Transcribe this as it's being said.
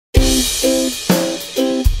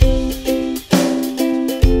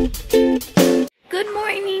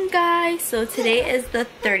So today is the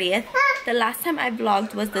 30th. The last time I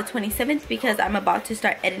vlogged was the 27th because I'm about to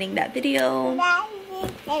start editing that video.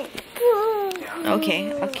 Okay.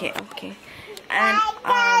 And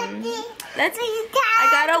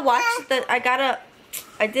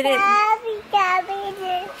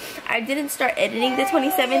I didn't start editing the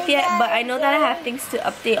 27th yet, but I know that I have things to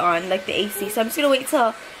update on, like the AC. So I'm just gonna wait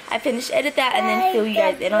till I finish edit that and then fill you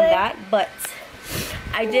guys in on that. But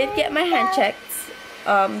I did get my hand checked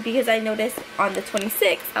because I noticed on the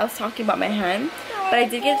 26th I was talking about my hand, but I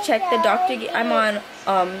did get checked. The doctor, I'm on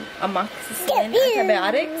amoxicillin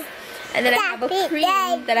antibiotics, and then I have a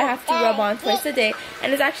cream that I have to rub on twice a day,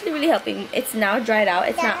 and it's actually really helping. It's now dried out.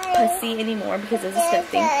 It's not pussy anymore because of the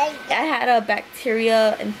stuffing. I had a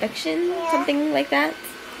bacteria infection, something like that.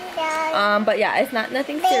 But yeah, it's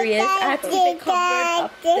nothing serious. I had to keep it covered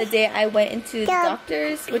up the day I went into the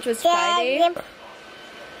doctor's, which was Friday.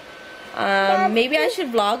 Maybe I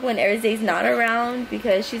should vlog when Erizae's not around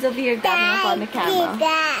because she's over here grabbing up on the camera.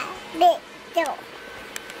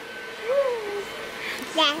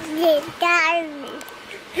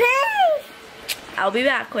 I'll be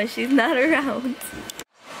back when she's not around.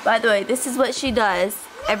 By the way, this is what she does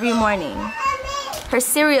every morning. Her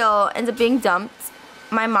cereal ends up being dumped.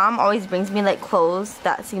 My mom always brings me like clothes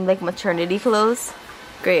that seem like maternity clothes.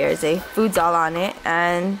 Great, Erizae. Food's all on it,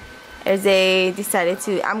 and Erizae decided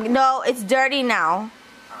to. No, it's dirty now.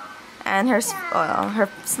 And her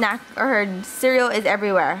snack or her cereal is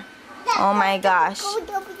everywhere. Oh my gosh.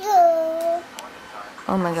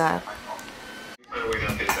 Oh my god.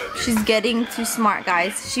 She's getting too smart,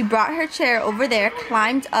 guys. She brought her chair over there,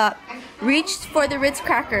 climbed up, reached for the Ritz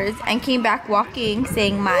crackers, and came back walking,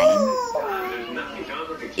 saying mine.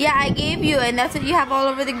 Yeah, I gave you, and that's what you have all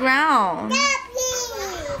over the ground.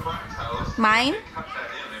 Mine?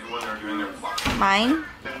 Mine?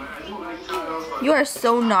 You are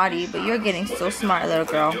so naughty, but you're getting so smart, little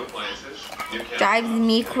girl. Drives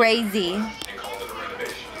me crazy.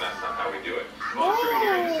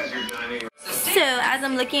 So as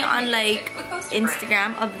I'm looking on like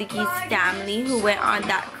Instagram of Liki's family who went on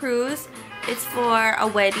that cruise, it's for a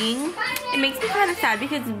wedding. It makes me kind of sad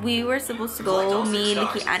because we were supposed to go, me,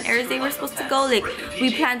 Liki, and Erizae were supposed to go. Like, we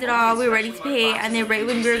planned it all, we were ready to pay, and then right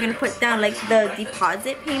when we were gonna put down like the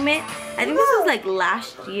deposit payment, I think this was like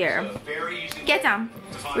last year. Get down.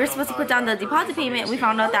 We were supposed to put down the deposit payment. We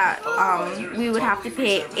found out that we would have to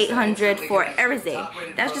pay $800 for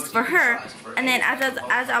Erizae. That's just for her. And then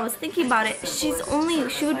as I was thinking about it, she's only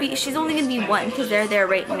gonna be one because they're there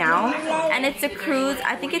right now, and it's a cruise.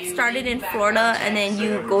 I think it started in Florida and then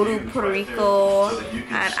you go to Puerto Rico,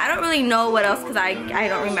 and I don't really know what else because I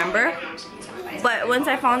don't remember. But once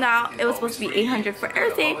I found out it was supposed to be $800 for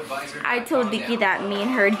Erizae, I told Liki that me and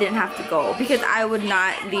her didn't have to go because I would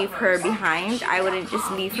not leave her behind. I wouldn't just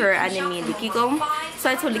leave her and then me and Liki go. So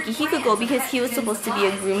I told Liki he could go because he was supposed to be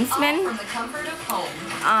a groomsman.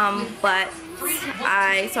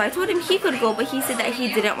 So I told him he could go, but he said that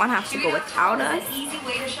he didn't want to have to go without us.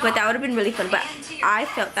 But that would have been really fun. But I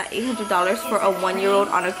felt that $800 for a 1-year-old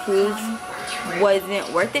on a cruise wasn't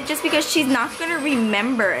worth it, just because she's not gonna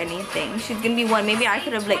remember anything. She's gonna be one. Maybe I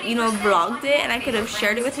could have, like, you know, vlogged it and I could have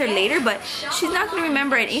shared it with her later, but she's not gonna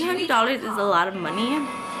remember it. $800 is a lot of money.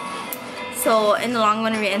 So in the long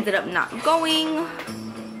run we ended up not going,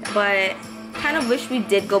 but kind of wish we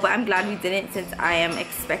did go. But I'm glad we didn't, since I am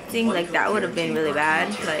expecting, like, that would have been really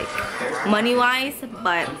bad, like, money wise,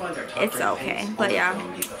 but it's okay. But yeah,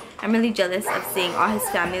 I'm really jealous of seeing all his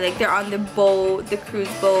family. Like, they're on the boat, the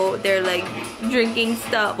cruise boat. They're like drinking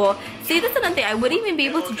stuff. Well, see, that's another thing. I wouldn't even be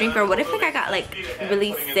able to drink. Or what if like I got like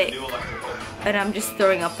really sick and I'm just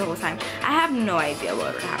throwing up the whole time? I have no idea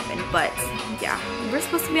what would happen. But yeah, we're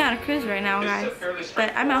supposed to be on a cruise right now, guys.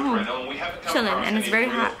 But I'm at home chilling, and it's very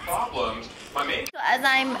hot. So as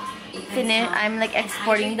I'm like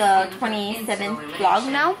exporting the 27th vlog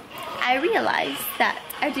now, I realized that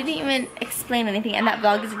I didn't even explain anything, and that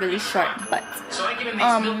vlog is really short. But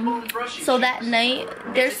so that night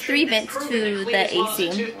there's 3 vents to the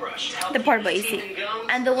AC, the portable AC,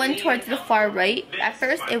 and the one towards the far right, at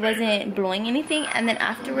first it wasn't blowing anything, and then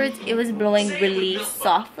afterwards it was blowing really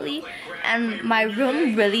softly, and my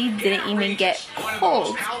room really didn't even get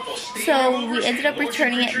cold. So we ended up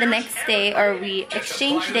returning it the next day, or we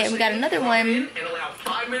exchanged it and we got another one.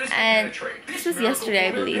 And this was yesterday,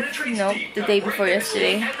 I believe. No, the day before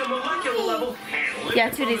yesterday. Yeah,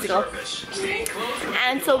 2 days ago.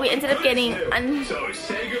 And so we ended up getting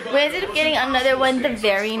another one the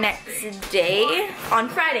very next day on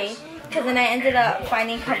Friday, because then I ended up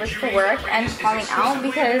finding covers for work and calling out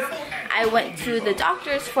because I went to the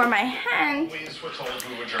doctor's for my hand,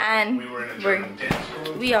 and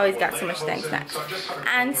we always got so much thanks snacks.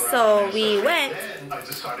 And so we went,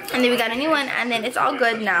 and then we got a new one, and then it's all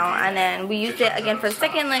good now. And then we used it again for the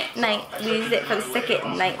second night. We used it for the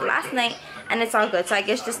second night last night, and it's all good. So I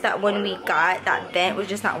guess just that one we got, that vent was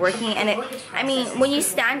just not working. And I mean, when you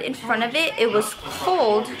stand in front of it, it was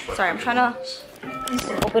cold. Sorry, I'm trying to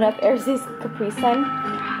open up Erizae's Capri Sun.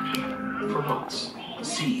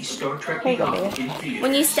 Here you go, baby.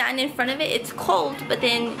 When you stand in front of it, it's cold, but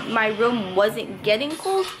then my room wasn't getting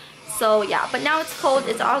cold. So yeah, but now it's cold.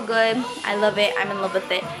 It's all good. I love it. I'm in love with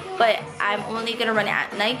it. But I'm only gonna run it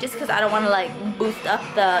at night just because I don't want to like boost up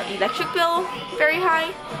the electric bill very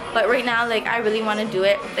high. But right now, like, I really want to do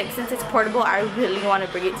it. Like, since it's portable, I really want to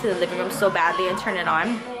bring it to the living room so badly and turn it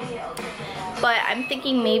on. But I'm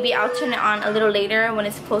thinking maybe I'll turn it on a little later when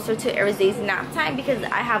it's closer to Erizae's nap time because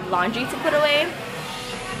I have laundry to put away.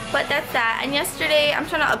 But that's that. And yesterday, I'm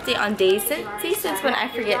trying to update on days since when I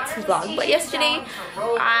forget to vlog. But yesterday,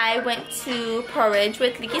 I went to Porridge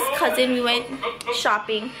with Liki's cousin. We went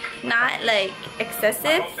shopping. Not like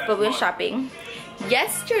excessive, but we went shopping.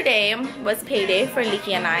 Yesterday was payday for Liki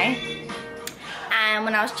and I. And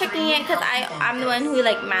when I was checking it, because I'm the one who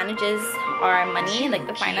like manages our money, like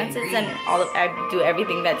the finances and I do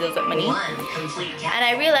everything that deals with money. And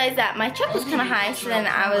I realized that my check was kind of high, so then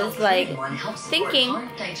I was like thinking,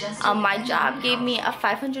 my job gave me a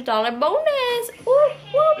 $500 bonus. Whoop,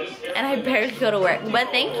 whoop. And I barely go to work. But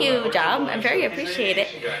thank you, job. I very appreciate it.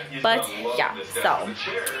 But yeah, so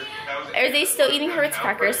Erizae's still eating her Ritz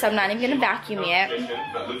crackers, so I'm not even gonna vacuum yet.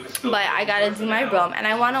 But I gotta do my room, and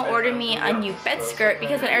I want to order me a new bed skirt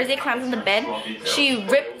because when Erizae climbs on the bed, she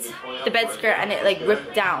ripped the bed skirt and it like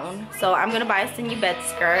ripped down. So I'm gonna buy us a new bed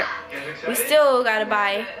skirt. We still gotta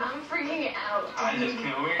buy.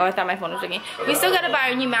 Oh, I thought my phone was ringing. We still gotta buy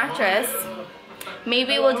a new mattress.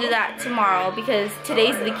 Maybe we'll do that tomorrow because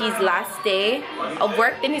today's Liki's last day of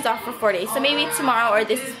work. Then he's off for 4 days. So maybe tomorrow or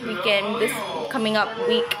this weekend, this coming up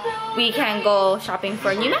week, we can go shopping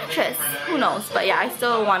for a new mattress. Who knows? But yeah, I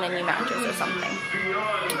still want a new mattress or something.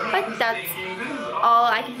 But that's all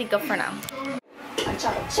I can think of for now. My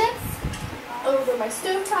chocolate chips over my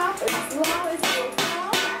stovetop.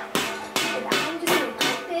 And I'm just gonna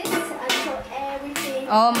cook this until everything.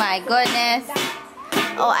 Oh my goodness.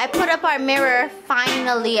 Oh, I put up our mirror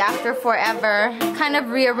finally after forever. Kind of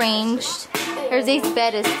rearranged. Erizae's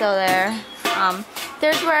bed is still there.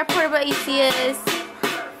 There's where our portable AC is.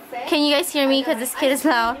 Can you guys hear me? Because this kid is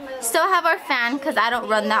loud. Still have our fan because I don't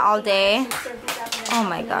run that all day. Oh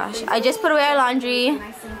my gosh. I just put away our laundry.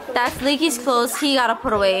 That's Liki's clothes. He gotta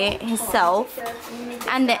put away himself.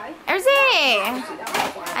 And then Erizae!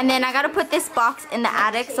 And then I gotta put this box in the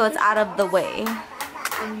attic so it's out of the way.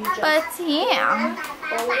 But yeah,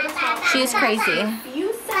 she's crazy.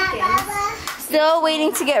 Still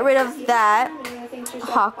waiting to get rid of that.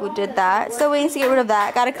 Haku did that. Still waiting to get rid of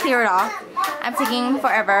that. Gotta clear it off. I'm taking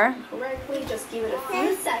forever.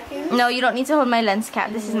 No, you don't need to hold my lens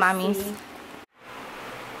cap. This is mommy's.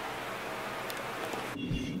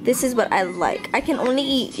 This is what I like. I can only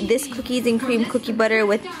eat this cookies and cream cookie butter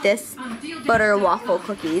with this butter waffle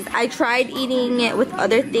cookies. I tried eating it with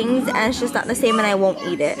other things and it's just not the same and I won't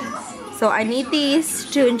eat it. So I need these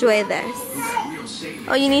to enjoy this.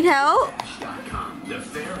 Oh, you need help?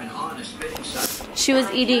 She was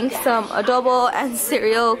eating some adobo and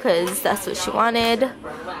cereal because that's what she wanted.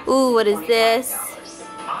 Ooh, what is this?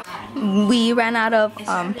 We ran out of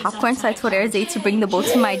popcorn, so I told Erizae to bring the bowl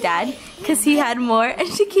to my dad because he had more, and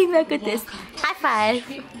she came back with this. High five!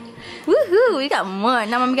 Woohoo! We got more.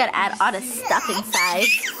 Now Mom gotta add all the stuff inside.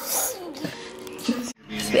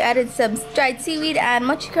 So we added some dried seaweed and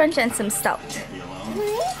mochi crunch and some stout.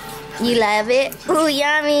 You love it? Ooh,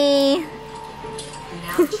 yummy!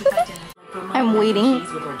 I'm waiting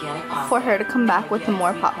for her to come back with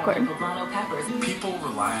more popcorn.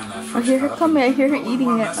 I hear her coming. I hear her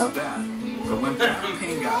eating it. Oh.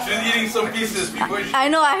 She's eating some pieces before she... I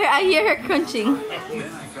know. I hear her crunching.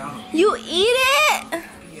 You eat it?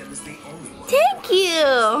 Thank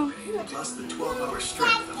you.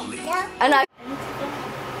 And I.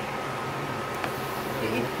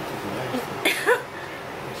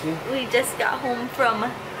 We just got home from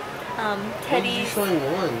Teddy's.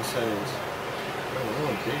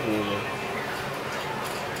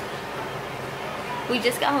 We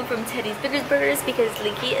just got home from Teddy's Burgers because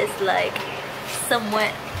Liki is like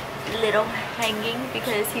somewhat little hanging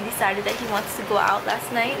because he decided that he wants to go out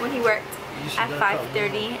last night when he worked at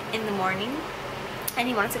 5:30 in the morning, and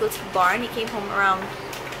he wanted to go to the bar, and he came home around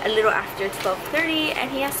a little after 12:30, and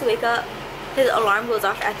he has to wake up. His alarm goes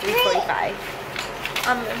off at 3:45.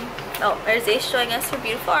 Erizae's showing us her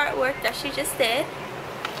beautiful artwork that she just did.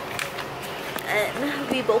 And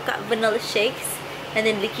we both got vanilla shakes. And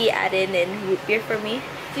then Liki added in root beer for me.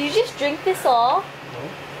 Did you just drink this all? No.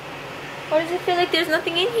 Why does it feel like there's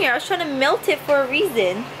nothing in here? I was trying to melt it for a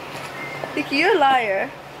reason. Liki, you're a liar.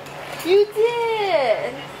 You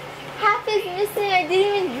did! Half is missing. I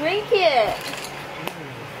didn't even drink it.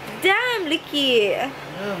 Damn, Liki.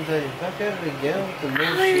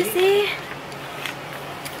 Erizae.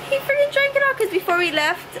 He freaking drank it all because before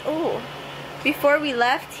we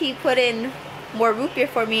left, he put in more root beer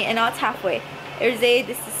for me, and now it's halfway. Erizae,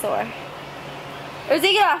 this is sore.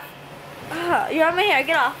 Erizae, get off. You're on my hair.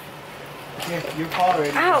 Get off. Here, you're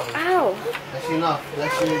already. Ow, ow. That's enough.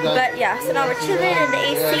 But yeah, so now we're chilling in the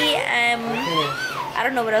AC. I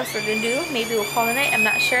don't know what else we're gonna do. Maybe we'll call it a night. I'm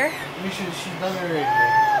not sure. She's done it already.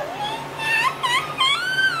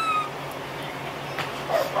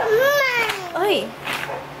 Oi.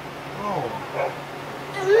 Oh.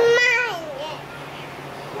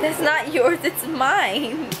 That's not yours. It's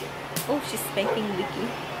mine. Oh, she's spanking Liki.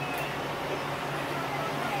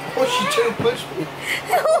 Oh, she tried to punch me.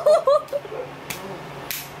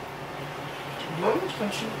 You always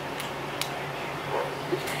punch you.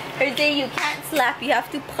 Erizae, you can't slap. You have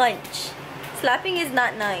to punch. Slapping is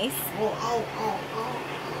not nice. Oh, ow, ow, ow.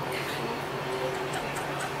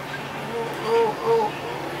 Oh, oh, oh.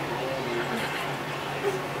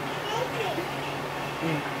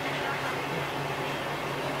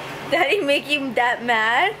 Daddy make you that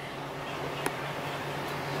mad?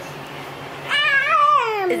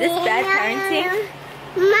 Is this bad parenting?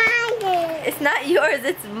 Mine. It's not yours,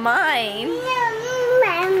 it's mine.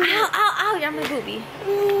 Ow, ow, ow, you're my booby.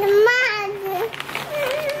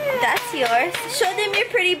 That's yours. Show them your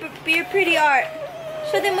pretty art.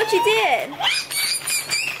 Show them what you did.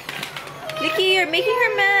 Liki, you're making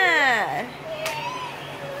her mad.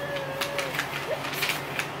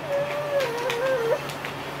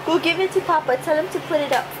 Go give it to Papa. Tell him to put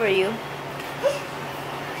it up for you.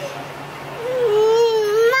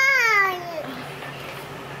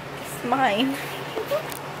 It's mine.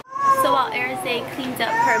 So while Erizae cleans up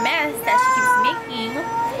her mess that she keeps making,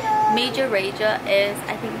 Major Raja is,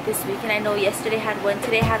 I think, this week. And I know yesterday had one,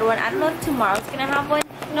 today had one. I don't know if tomorrow's gonna have one.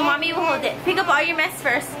 No, Mommy will hold it. Pick up all your mess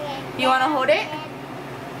first. You wanna hold it?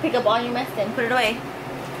 Pick up all your mess then. Put it away.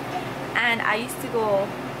 And I used to go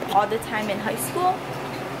all the time in high school.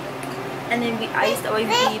 And then I used to always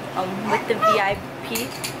be with the VIP.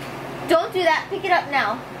 Don't do that. Pick it up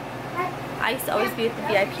now. I used to always be with the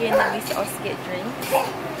VIP, and then we used to also get drinks.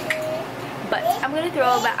 But I'm gonna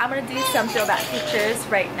do some throwback pictures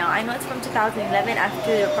right now. I know it's from 2011. I have to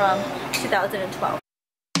do it from 2012.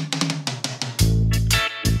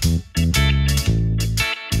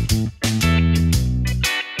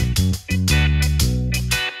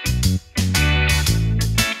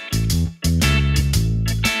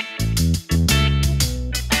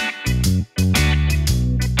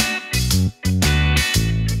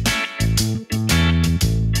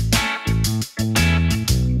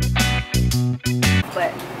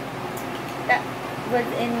 Was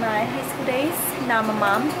in my high school days. Now I'm a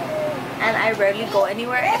mom and I rarely go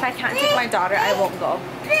anywhere. If I can't take my daughter, I won't go,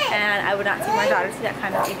 and I would not take my daughter to that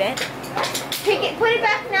kind of event. Put it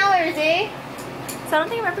back now, Erizae. So I don't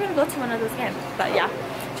think I'm ever gonna go to one of those again. But yeah,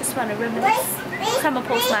 just want to reminisce. So I'm gonna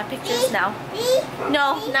post my pictures now.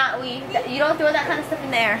 No, not we. You don't throw that kind of stuff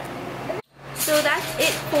in there. So that's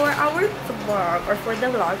it for our vlog, or for the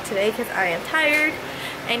vlog today, because I am tired.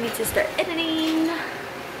 I need to start editing.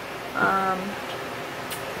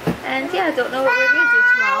 And yeah, I don't know what we're gonna do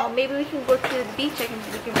tomorrow. Maybe we can go to the beach. We can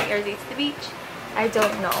bring Erizae to the beach. I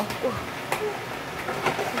don't know. Ooh.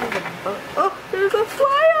 There's a boat. Oh, there's a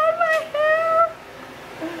fly on